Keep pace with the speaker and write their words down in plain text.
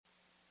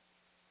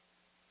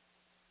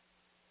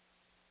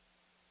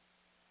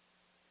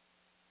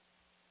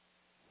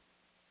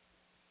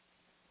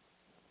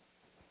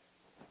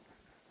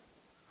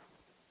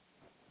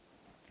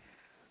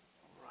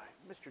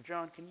Mr.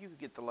 John, can you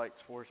get the lights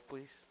for us,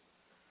 please?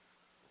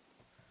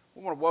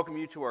 We want to welcome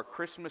you to our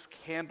Christmas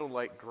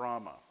candlelight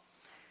drama.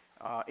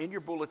 In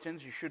your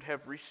bulletins, you should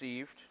have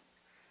received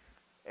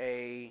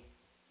a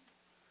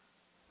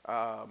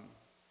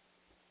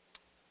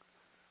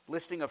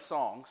listing of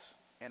songs,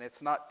 and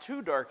it's not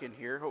too dark in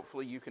here.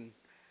 Hopefully you can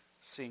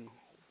sing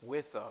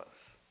with us.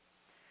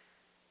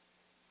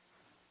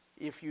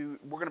 We're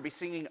going to be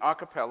singing a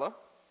cappella,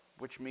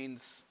 which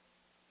means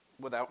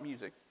without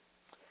music.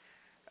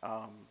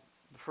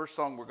 The first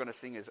song we're going to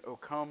sing is "O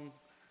Come,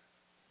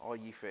 All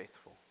Ye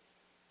Faithful."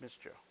 Miss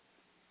Jo.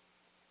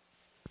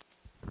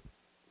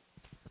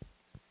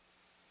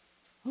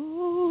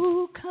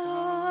 O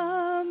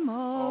come,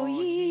 all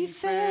ye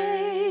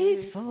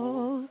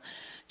faithful,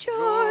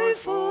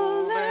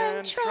 joyful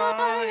and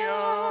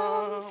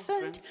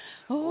triumphant.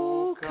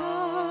 O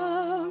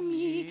come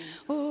ye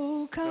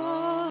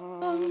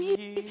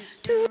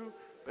to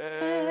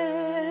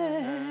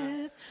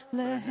Bethlehem.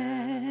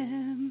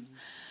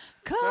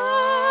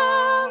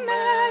 Come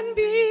and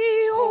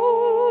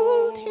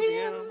behold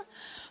him,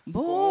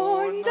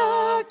 born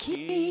the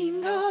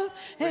King of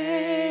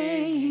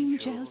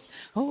angels.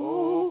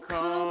 Oh,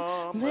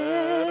 come,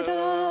 let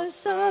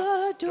us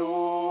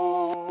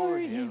adore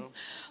him.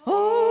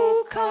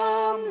 Oh,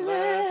 come,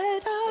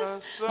 let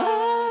us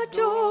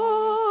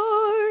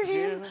adore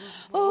him.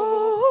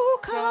 Oh,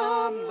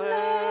 come,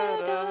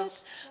 let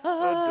us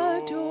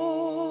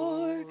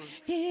adore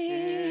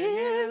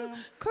him,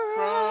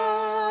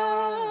 Christ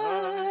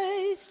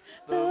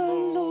the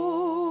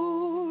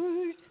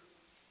Lord.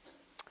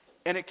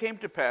 And it came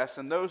to pass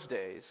in those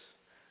days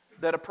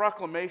that a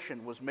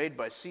proclamation was made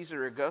by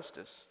Caesar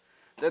Augustus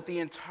that the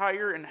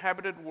entire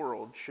inhabited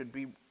world should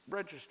be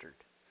registered.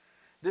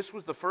 This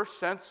was the first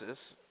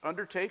census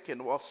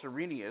undertaken while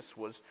Cyrenius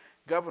was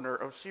governor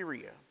of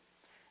Syria,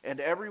 and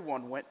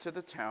everyone went to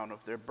the town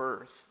of their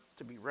birth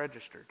to be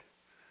registered.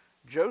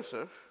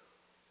 Joseph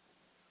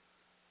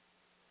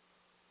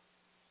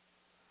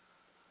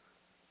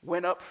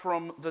went up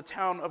from the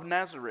town of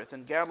Nazareth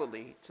in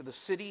Galilee to the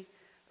city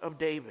of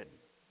David,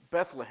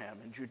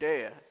 Bethlehem in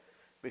Judea,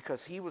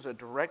 because he was a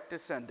direct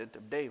descendant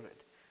of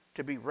David,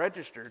 to be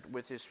registered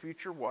with his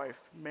future wife,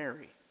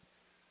 Mary,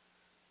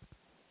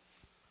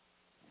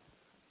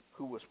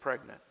 who was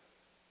pregnant.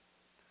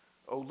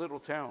 O little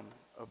town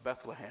of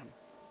Bethlehem.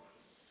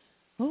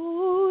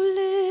 O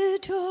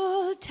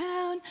little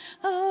town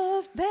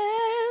of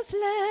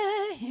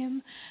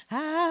Bethlehem,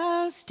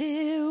 how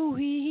still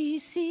we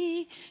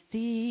see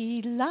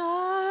thee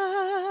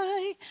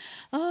lie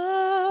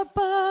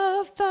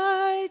above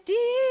thy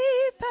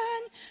deep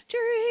and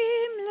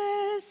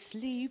dreamless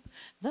sleep.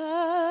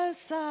 The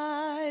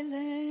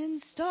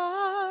silent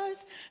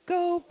stars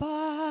go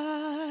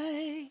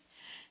by,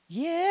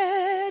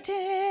 yet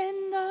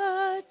in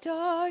the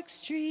dark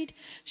street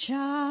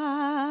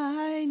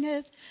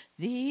shineth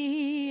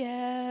the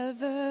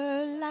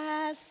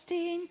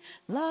everlasting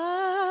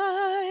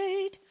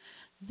light.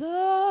 The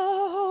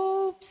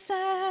hopes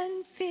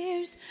and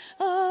fears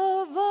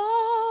of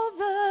all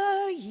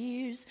the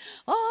years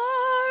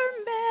are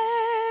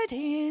met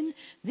in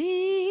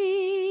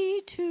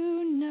thee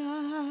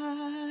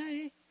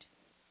tonight.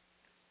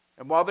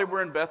 And while they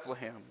were in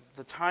Bethlehem,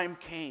 the time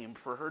came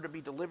for her to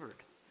be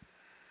delivered.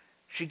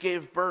 She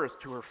gave birth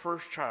to her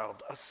first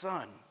child, a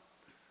son.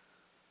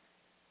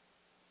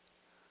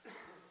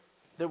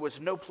 There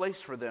was no place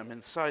for them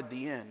inside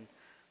the inn,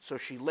 so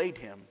she laid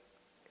him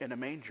in a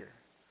manger,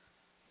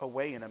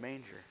 away in a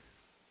manger.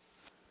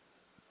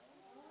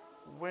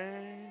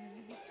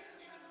 When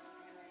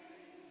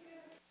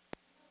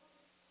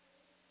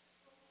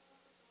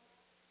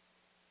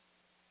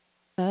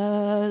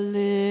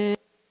the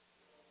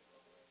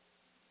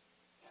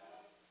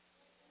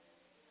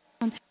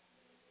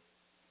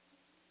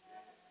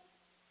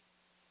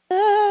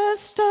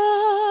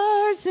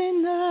stars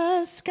in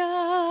the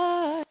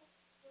sky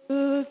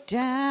looked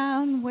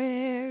down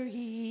where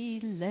he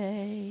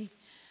lay.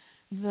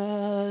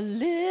 The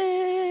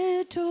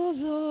little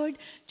Lord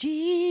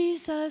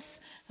Jesus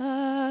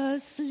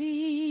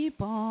asleep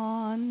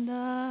on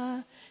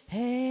the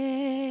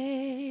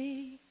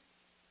hay.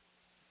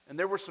 And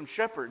there were some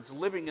shepherds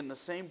living in the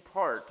same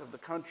part of the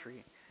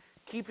country,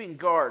 keeping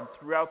guard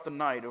throughout the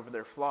night over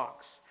their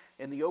flocks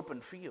in the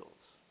open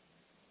fields.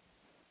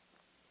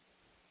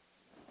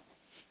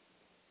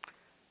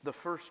 The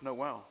first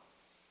Noel.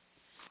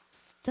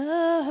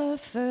 The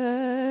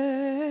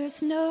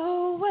first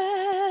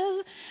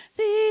Noel,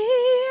 the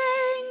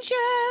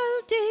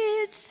angel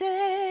did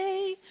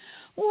say,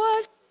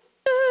 was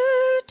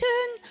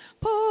certain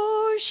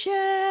poor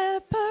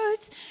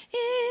shepherds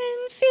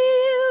in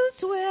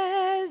fields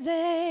where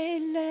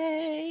they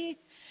lay,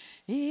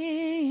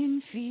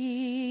 in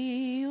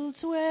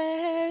fields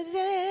where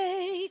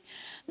they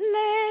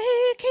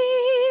lay,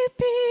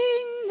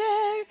 keeping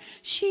their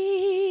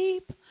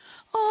sheep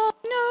on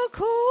a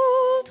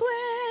cold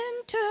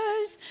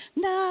winter's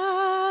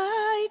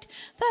night.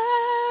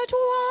 That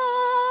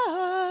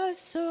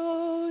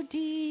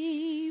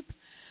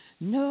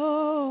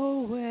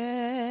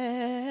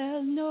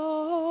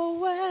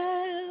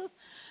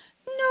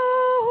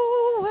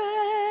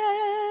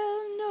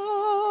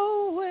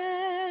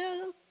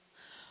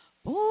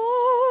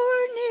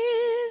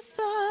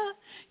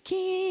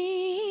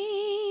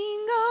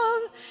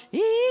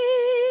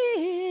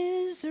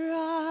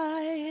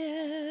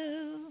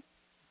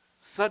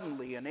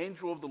suddenly an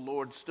angel of the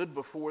Lord stood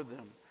before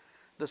them.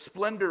 The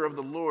splendor of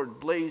the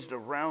Lord blazed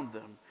around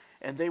them,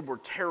 and they were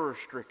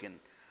terror-stricken.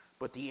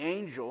 But the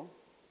angel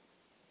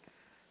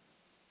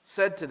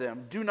said to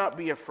them, "Do not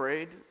be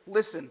afraid.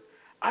 Listen,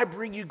 I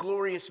bring you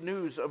glorious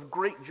news of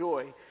great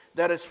joy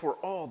that is for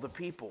all the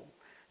people.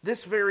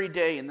 This very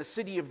day in the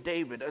city of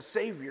David, a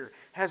Savior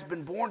has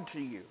been born to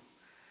you.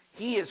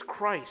 He is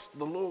Christ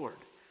the Lord.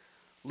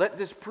 Let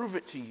this prove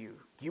it to you.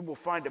 You will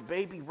find a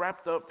baby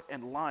wrapped up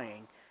and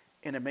lying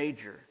in a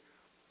manger."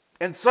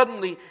 And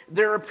suddenly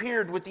there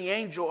appeared with the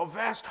angel a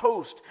vast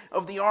host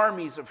of the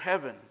armies of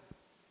heaven.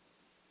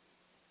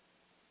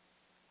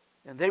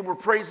 And they were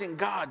praising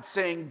God,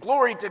 saying,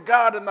 "Glory to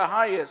God in the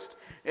highest,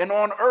 and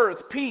on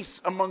earth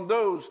peace among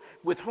those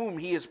with whom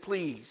he is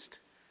pleased."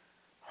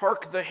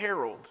 Hark the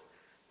herald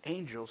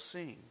angels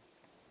sing.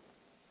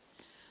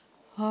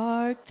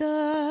 Hark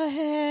the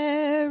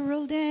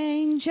herald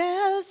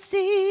angels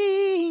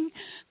sing,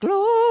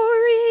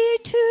 glory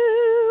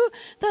to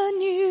the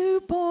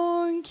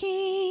newborn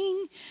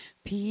King.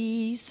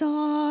 Peace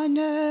on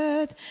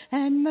earth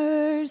and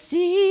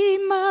mercy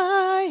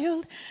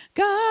mild,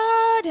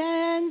 God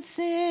and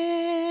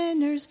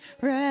sinners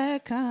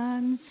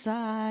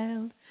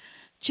reconciled.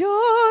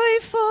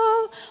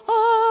 Joyful,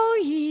 all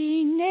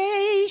ye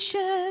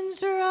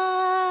nations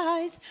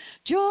rise,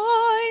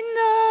 join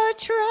the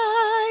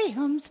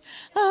triumphs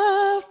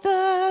of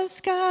the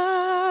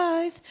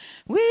skies.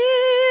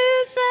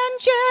 With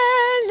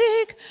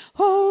angelic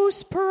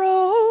hosts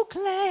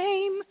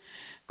proclaim,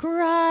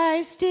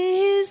 Christ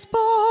is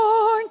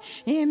born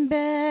in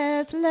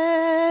Bethlehem.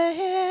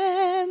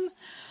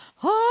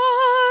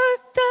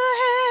 Hark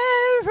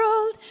the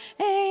herald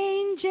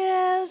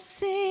angels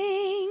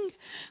sing,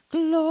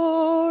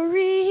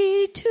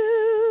 glory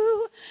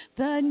to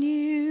the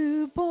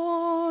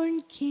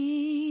newborn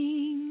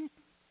King.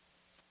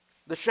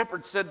 The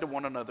shepherds said to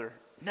one another,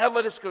 "Now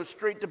let us go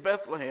straight to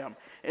Bethlehem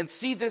and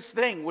see this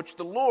thing which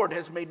the Lord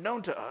has made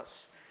known to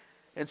us."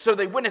 And so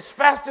they went as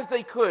fast as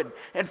they could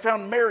and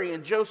found Mary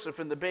and Joseph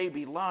and the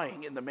baby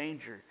lying in the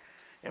manger.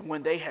 And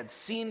when they had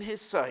seen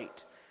his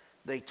sight,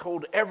 they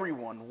told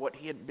everyone what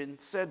had been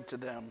said to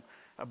them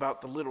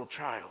about the little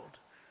child.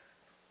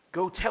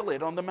 "Go tell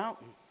it on the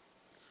mountain."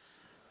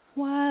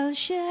 While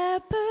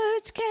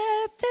shepherds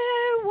kept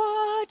their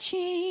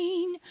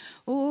watching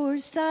o'er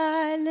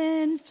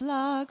silent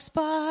flocks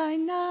by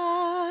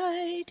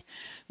night,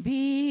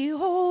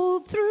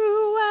 behold,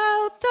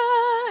 throughout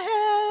the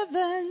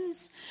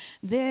heavens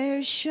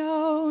there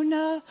shone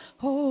a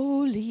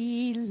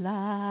holy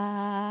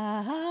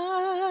light.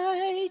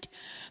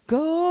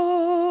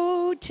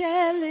 Go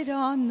tell it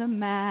on the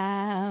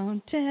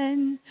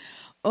mountain,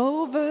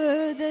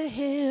 over the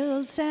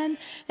hills and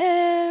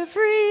everywhere.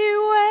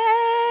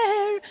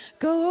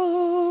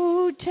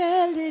 Go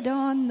tell it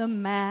on the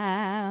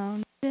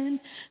mountain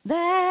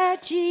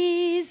that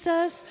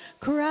Jesus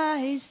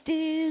Christ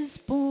is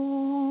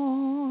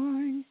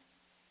born.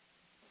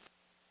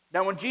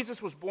 Now when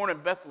Jesus was born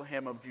in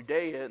Bethlehem of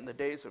Judea in the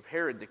days of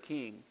Herod the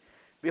king,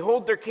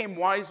 behold, there came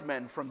wise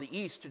men from the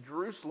east to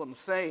Jerusalem,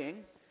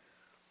 saying,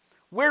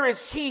 "Where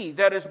is he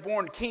that is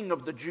born King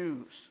of the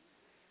Jews?"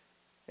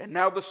 And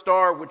now the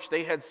star which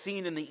they had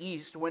seen in the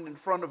east went in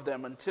front of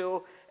them,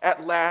 until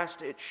at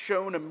last it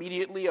shone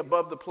immediately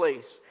above the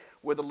place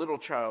where the little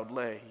child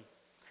lay.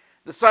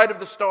 The sight of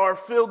the star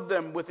filled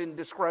them with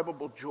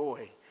indescribable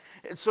joy.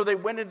 And so they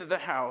went into the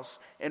house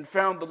and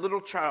found the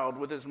little child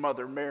with his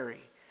mother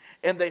Mary.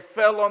 And they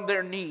fell on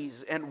their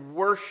knees and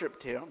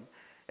worshipped him.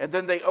 And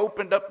then they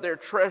opened up their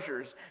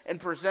treasures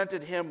and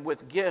presented him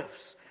with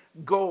gifts,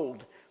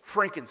 gold,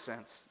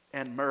 frankincense,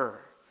 and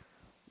myrrh.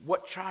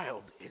 What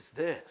child is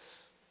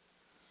this?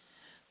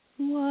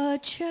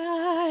 What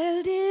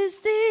child is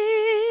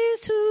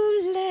this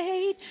who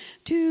laid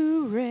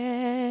to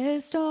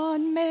rest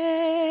on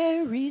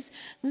Mary's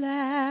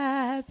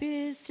lap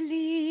is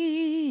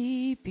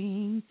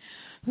sleeping,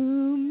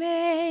 whom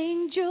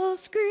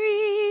angels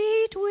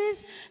greet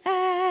with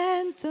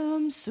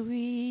anthems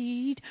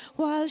sweet,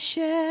 while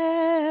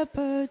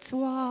shepherds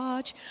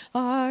watch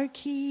are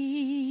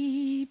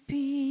keeping?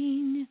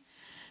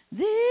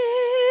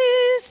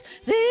 This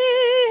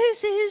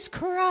is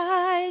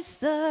Christ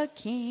the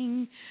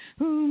King,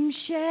 whom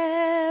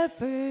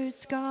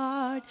shepherds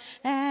guard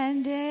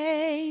and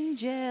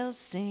angels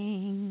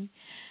sing.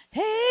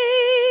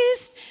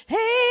 Haste,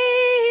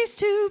 haste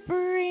to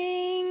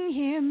bring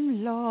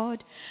him,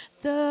 Lord,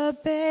 the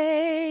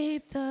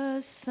babe,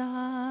 the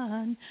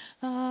Son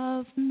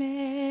of Mary.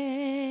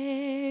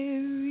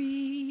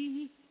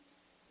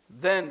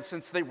 Then,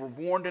 since they were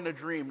warned in a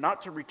dream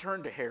not to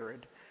return to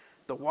Herod,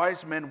 the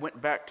wise men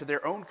went back to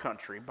their own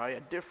country by a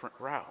different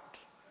route.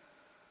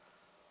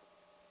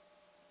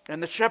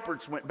 And the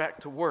shepherds went back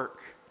to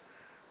work,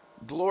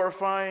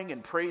 glorifying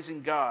and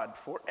praising God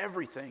for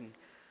everything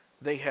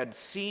they had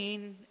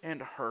seen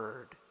and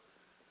heard.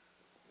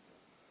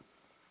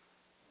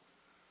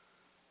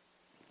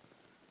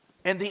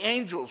 And the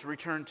angels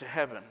returned to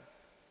heaven.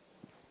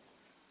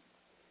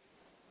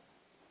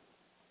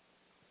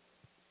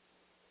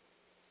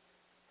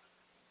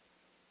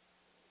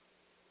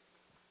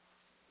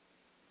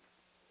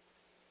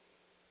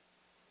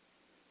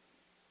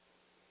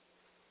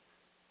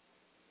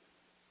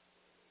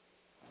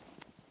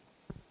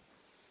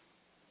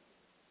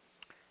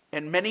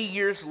 And many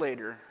years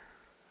later,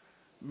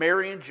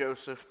 Mary and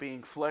Joseph,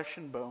 being flesh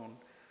and bone,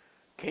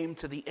 came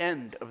to the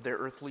end of their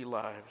earthly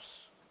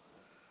lives.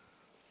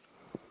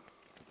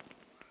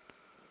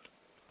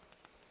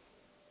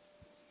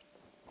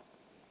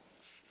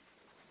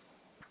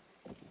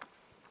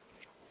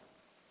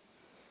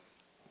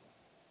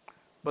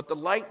 But the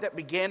light that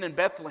began in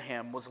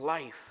Bethlehem was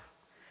life.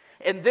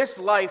 And this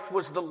life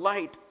was the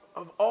light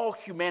of all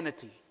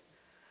humanity.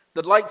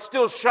 The light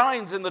still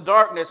shines in the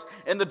darkness,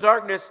 and the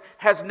darkness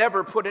has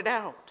never put it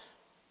out.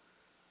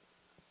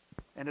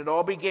 And it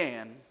all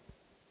began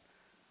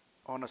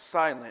on a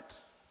silent,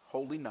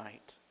 holy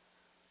night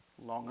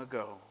long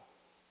ago.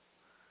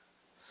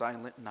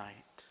 Silent night.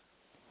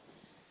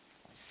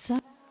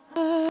 Silent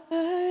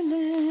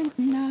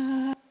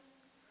night.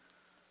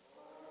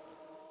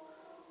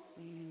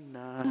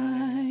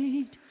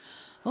 Night.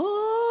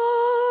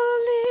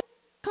 Only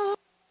come.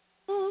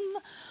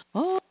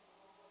 Oh.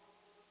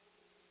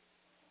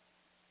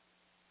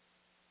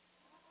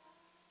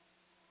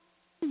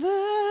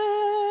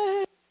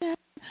 Virgin,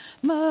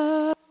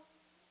 mother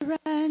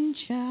and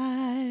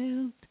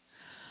child.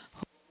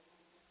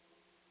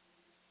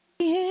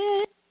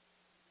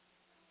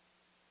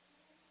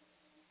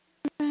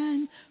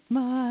 And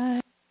my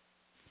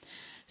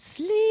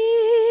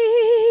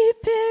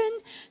sleep in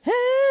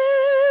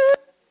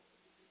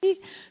heavenly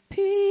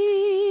peace.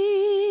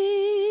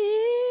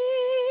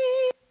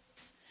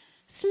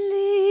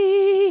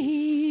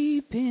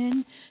 Sleep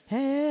in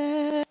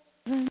heavenly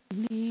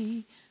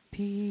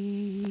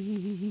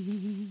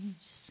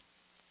peace.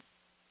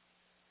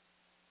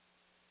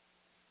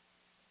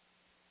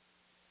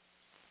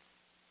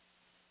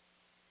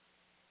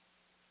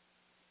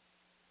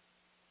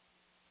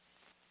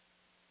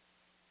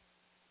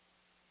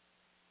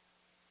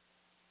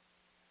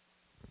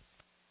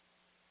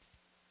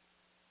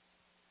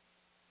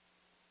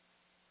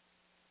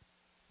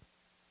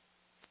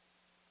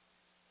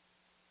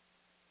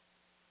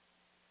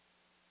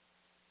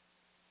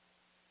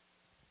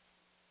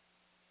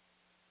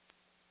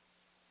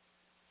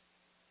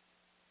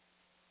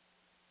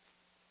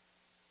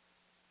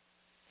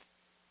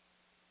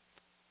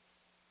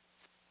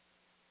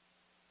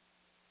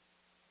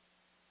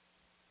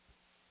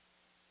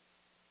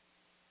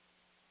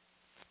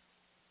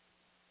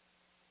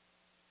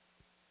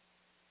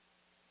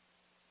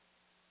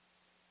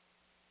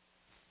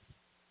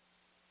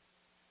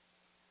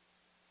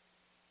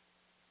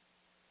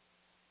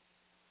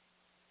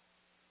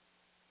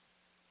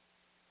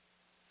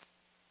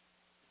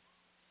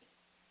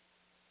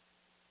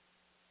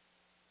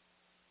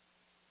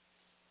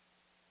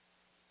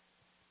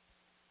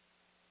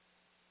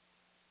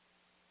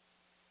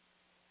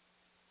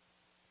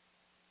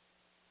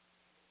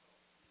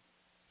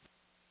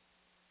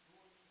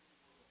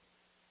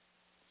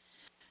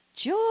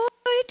 Joy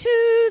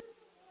to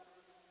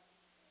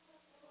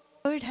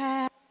the Lord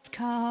has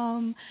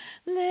come.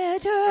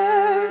 Let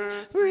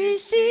earth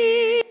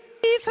receive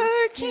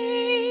her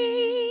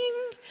King.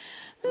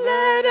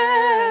 Let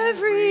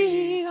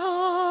every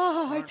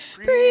heart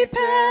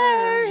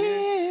prepare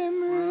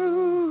him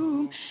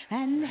room.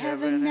 And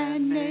heaven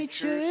and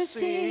nature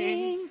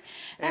sing.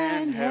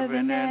 And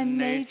heaven and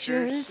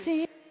nature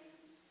sing.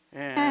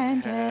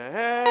 And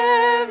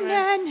heaven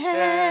and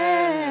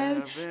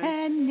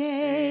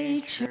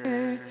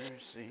nature.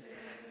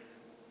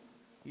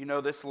 You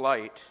know, this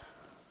light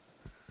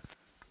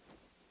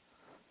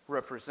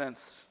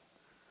represents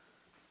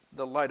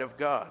the light of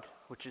God,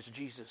 which is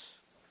Jesus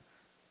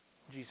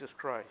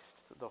Christ,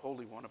 the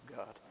Holy One of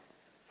God.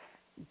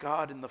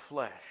 God in the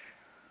flesh.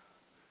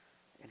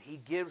 And he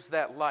gives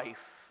that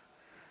life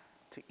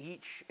to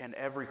each and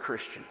every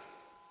Christian.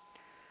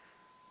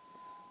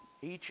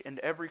 Each and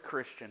every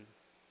Christian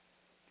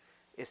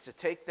is to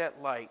take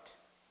that light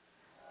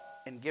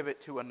and give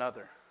it to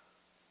another.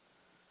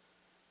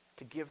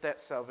 To give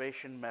that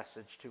salvation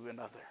message to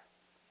another.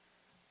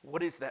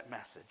 What is that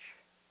message?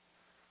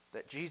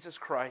 That Jesus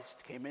Christ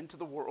came into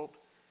the world,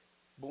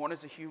 born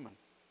as a human.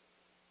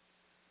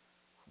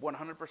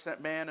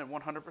 100% man and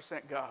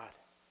 100% God.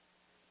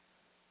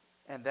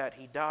 And that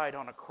he died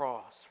on a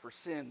cross for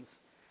sins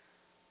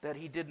that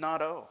he did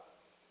not owe.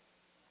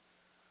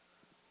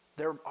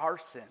 They're our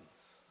sins.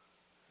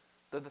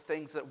 They're the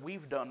things that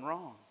we've done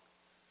wrong.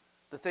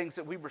 The things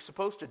that we were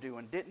supposed to do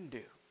and didn't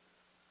do.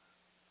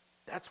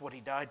 That's what he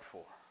died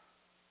for.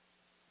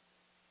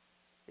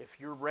 If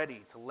you're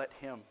ready to let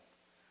him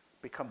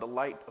become the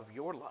light of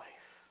your life,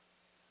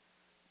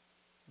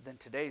 then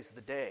today's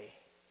the day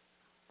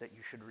that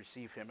you should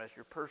receive him as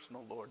your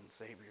personal Lord and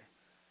Savior.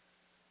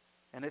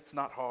 And it's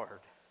not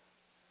hard.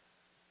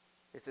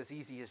 It's as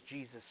easy as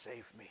Jesus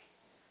saved me.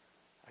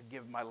 I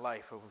give my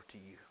life over to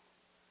you.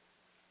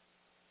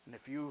 And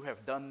if you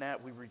have done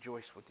that, we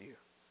rejoice with you.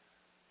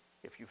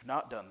 If you've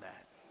not done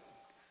that,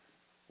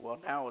 well,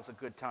 now is a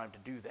good time to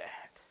do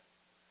that.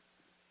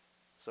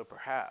 So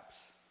perhaps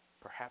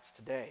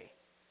today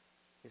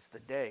is the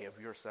day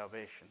of your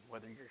salvation,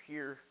 whether you're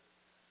here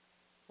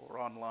or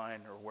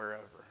online or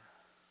wherever.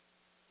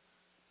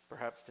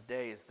 Perhaps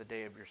today is the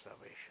day of your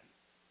salvation.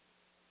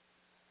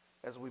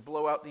 as we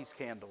blow out these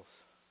candles,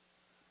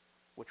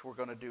 which we're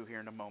going to do here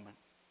in a moment,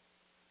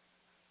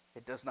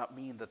 it does not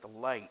mean that the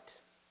light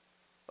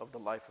of the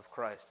life of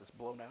Christ is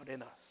blown out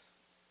in us.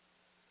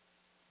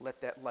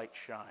 Let that light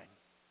shine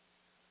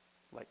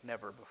like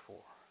never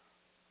before.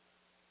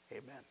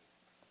 Amen.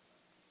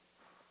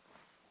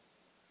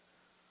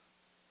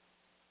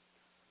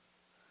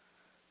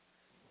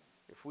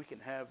 If we can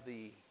have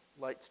the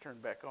lights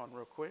turned back on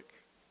real quick.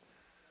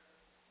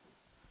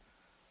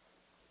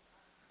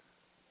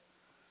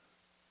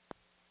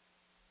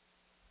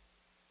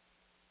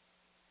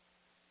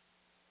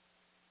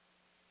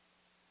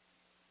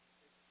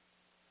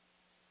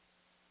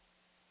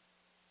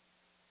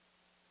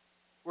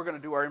 We're going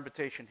to do our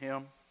invitation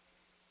hymn.